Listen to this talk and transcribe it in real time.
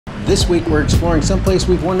This week we're exploring someplace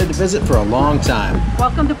we've wanted to visit for a long time.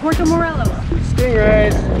 Welcome to Puerto Morelos.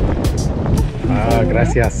 Stingrays! Ah,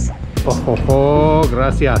 gracias. Oh,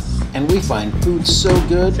 gracias. And we find food so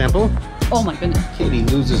good. Sample? Oh my goodness. Katie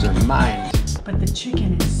loses her mind. But the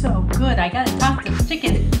chicken is so good. I gotta talk to the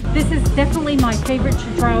chicken. This is definitely my favorite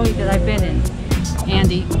chitrali that I've been in.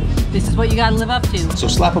 Andy, this is what you gotta live up to. So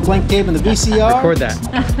slap a blank tape in the VCR. Record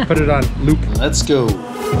that. Put it on loop. Let's go.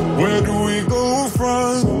 Where do we go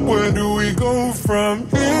from? Where do we go from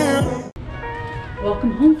here?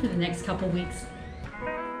 Welcome home for the next couple weeks.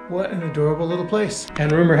 What an adorable little place.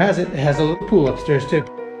 And rumor has it, it has a little pool upstairs too.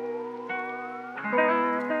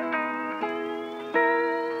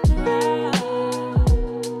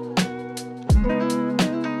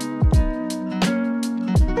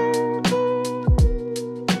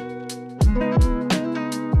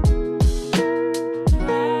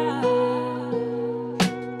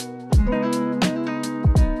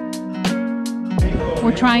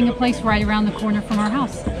 We're trying a place right around the corner from our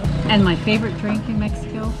house. And my favorite drink in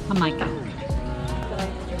Mexico, Jamaica.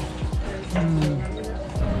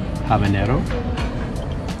 Habanero,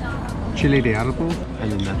 chile de árbol,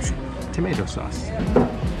 and then that's tomato sauce.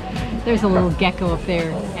 There's a little gecko up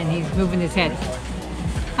there and he's moving his head.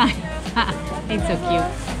 He's so cute.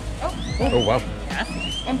 Oh wow.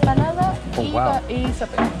 Empanada Oh, wow. y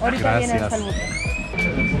sopa. Ahorita viene el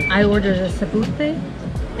salbute. I ordered a sabute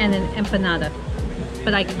and an empanada,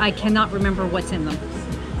 but I cannot remember what's in them.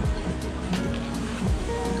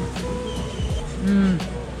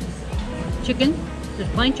 Chicken,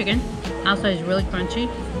 just plain chicken. Outside is really crunchy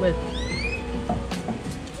with,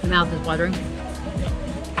 the mouth is watering,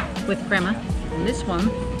 with crema. And this one,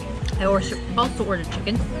 I also ordered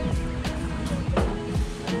chicken.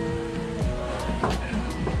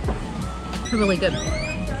 It's really good. You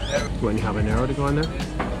want any habanero to go on there?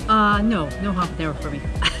 No habanero for me.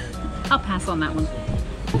 I'll pass on that one.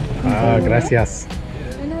 Ah, gracias.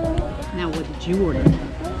 Now what did you order?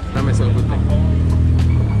 Dame salbute.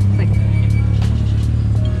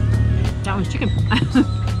 That one's chicken.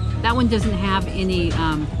 That one doesn't have any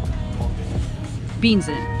beans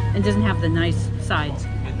in it. It doesn't have the nice sides.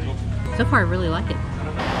 So far I really like it.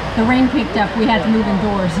 The rain picked up, we had to move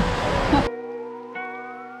indoors.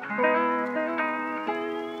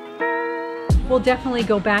 We'll definitely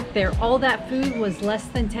go back there. All that food was less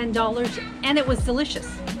than $10 and it was delicious.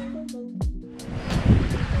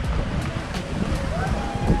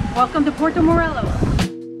 Welcome to Puerto Morelos.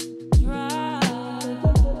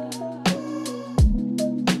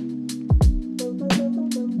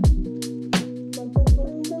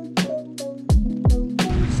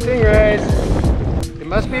 Stingrays! It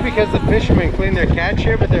must be because the fishermen clean their catch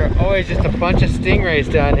here, but there are always just a bunch of stingrays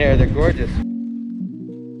down here. They're gorgeous.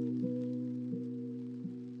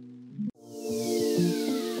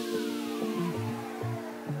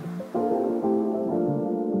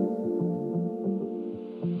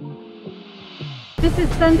 This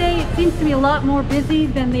is Sunday. It seems to be a lot more busy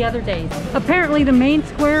than the other days. Apparently the main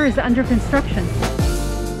square is under construction.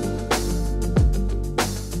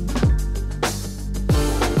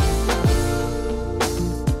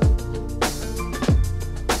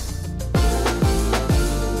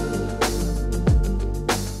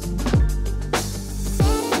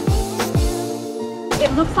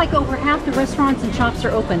 It looks like over half the restaurants and shops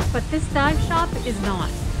are open, but this dive shop is not.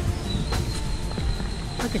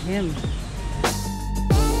 Look at him.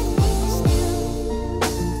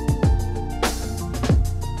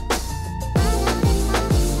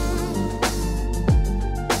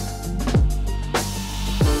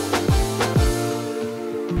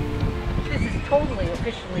 This is totally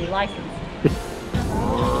officially licensed.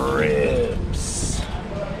 Ribs.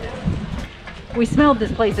 We smelled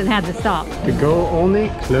this place and had to stop. To go only,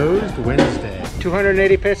 closed Wednesday.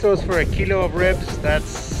 280 pesos for a kilo of ribs.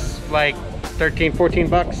 That's like 13, 14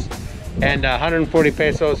 bucks. And 140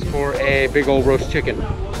 pesos for a big old roast chicken.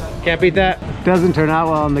 Can't beat that. Doesn't turn out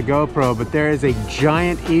well on the GoPro, but there is a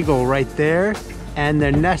giant eagle right there. And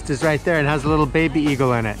their nest is right there and has a little baby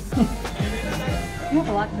eagle in it. You have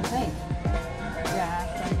a lot to say. Yeah,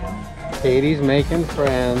 I know. Katie's making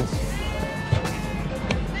friends.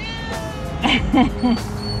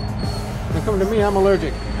 Don't come to me, I'm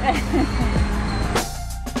allergic.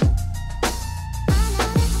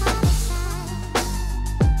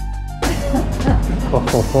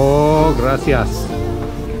 Oh, gracias.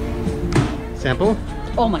 Sample?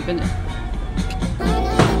 Oh my goodness.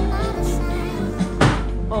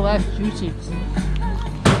 Oh, that's juicy.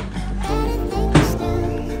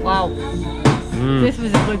 Wow. This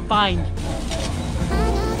was a good find.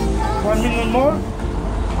 1 million more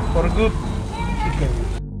for a good chicken.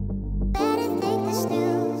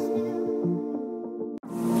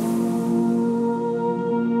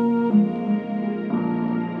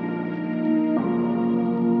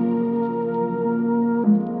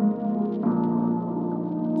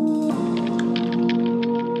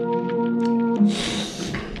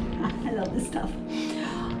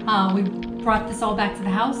 We brought this all back to the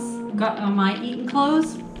house, got on my eating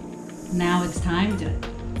clothes. Now it's time to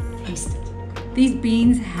taste it. These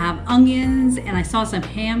beans have onions and I saw some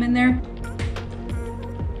ham in there.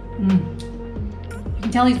 You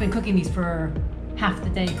can tell he's been cooking these for half the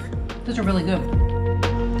day. Those are really good.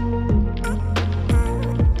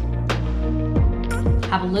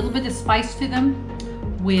 Have a little bit of spice to them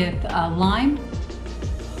with lime.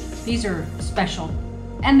 These are special.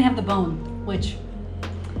 And they have the bone, which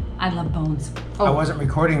I love bones. Oh. I wasn't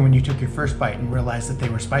recording when you took your first bite and realized that they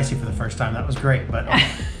were spicy for the first time. That was great, but... Oh.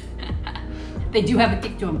 They do have a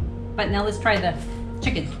kick to them. But now let's try the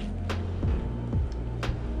chicken.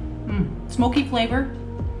 Smoky flavor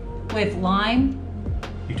with lime.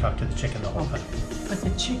 You talked to the chicken the whole time. But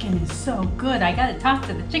the chicken is so good. I gotta talk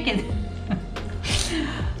to the chicken.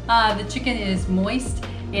 The chicken is moist.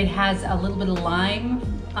 It has a little bit of lime.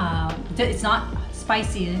 It's not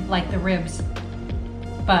spicy like the ribs,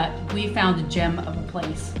 but we found a gem of a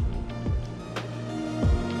place.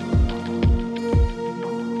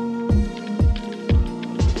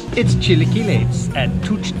 It's Chilaquiles at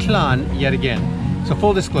Tuxtlan yet again. So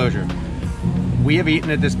full disclosure, we have eaten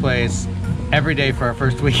at this place every day for our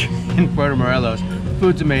first week in Puerto Morelos.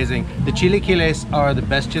 Food's amazing. The chilaquiles are the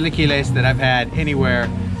best chilaquiles that I've had anywhere,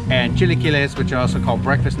 and chilaquiles, which are also called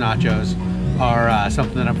breakfast nachos, are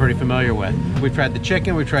something that I'm pretty familiar with. We've tried the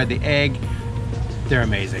chicken, we've tried the egg. They're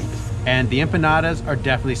amazing. And the empanadas are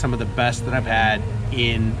definitely some of the best that I've had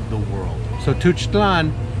in the world. So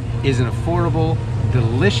Tuxtlan is an affordable,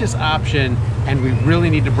 delicious option, and we really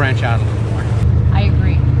need to branch out a little more. I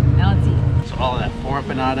agree. Now let's eat. So all of that, 4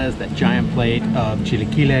 empanadas, that giant plate of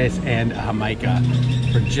chilaquiles and a jamaica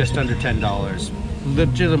for just under $10.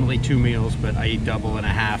 Legitimately 2 meals, but I eat double and a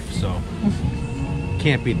half, so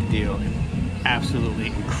can't beat the deal. Absolutely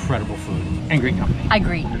incredible food and great company. I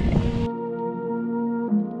agree.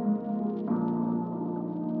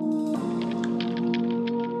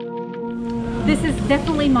 This is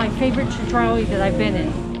definitely my favorite chedraui that I've been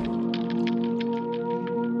in.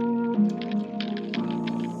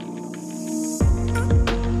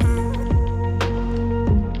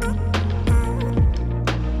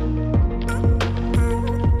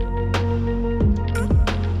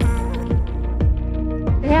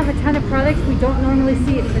 They have a ton of products we don't normally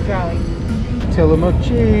see at chedraui. Tillamook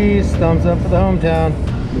cheese, thumbs up for the hometown.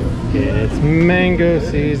 It's mango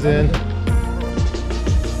season.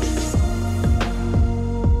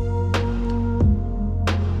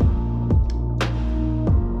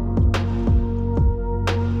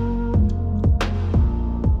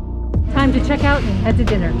 Time to check out and head to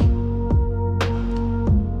dinner.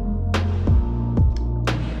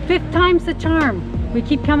 5th time's the charm. We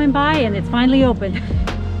keep coming by and it's finally open.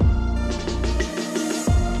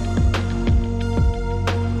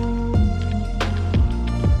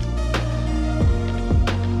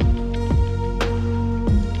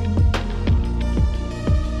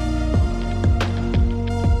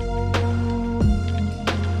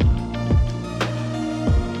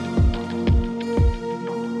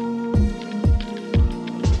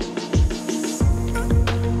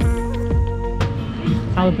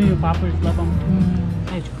 Jalapeno poppers, love them.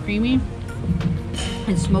 It's creamy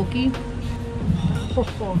and smoky.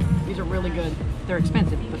 These are really good. They're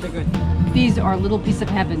expensive, but they're good. These are a little piece of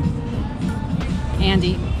heaven.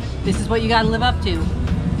 Andy, this is what you gotta live up to.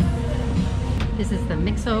 This is the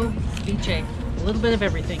mixo ceviche. A little bit of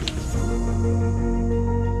everything.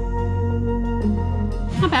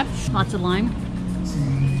 Not bad. Lots of lime.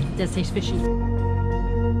 It does taste fishy.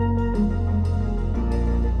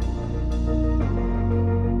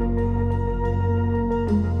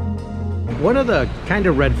 One of the kind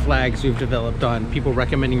of red flags we've developed on people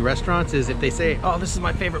recommending restaurants is if they say, oh, this is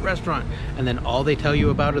my favorite restaurant, and then all they tell you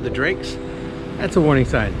about are the drinks, that's a warning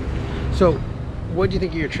sign. So, what do you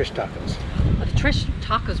think of your Trish tacos? The Trish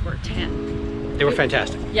tacos were 10. They were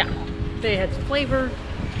fantastic. Yeah, they had flavor.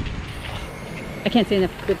 I can't say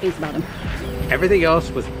enough good things about them. Everything else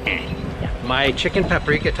was Yeah. My chicken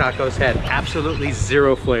paprika tacos had absolutely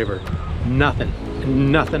zero flavor. Nothing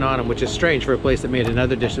on them, which is strange for a place that made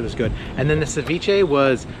another dish that was good. And then the ceviche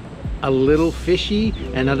was a little fishy,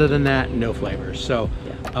 and other than that, no flavors. So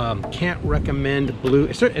can't recommend Blue,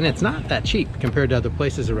 and it's not that cheap compared to other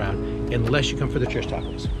places around, unless you come for the Trish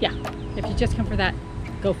tacos. Yeah, if you just come for that,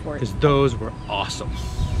 go for it. Because those were awesome.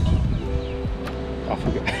 Off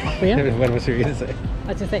we go. Oh, yeah? What was you gonna say? I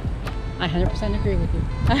was gonna say, I 100% agree with you.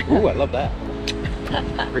 Ooh, I love that.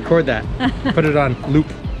 Record that. Put it on loop.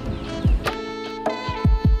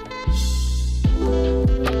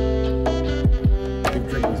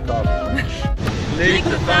 Leave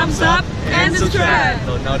the thumbs up and And subscribe.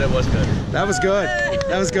 No, that was good. That was good.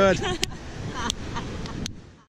 That was good.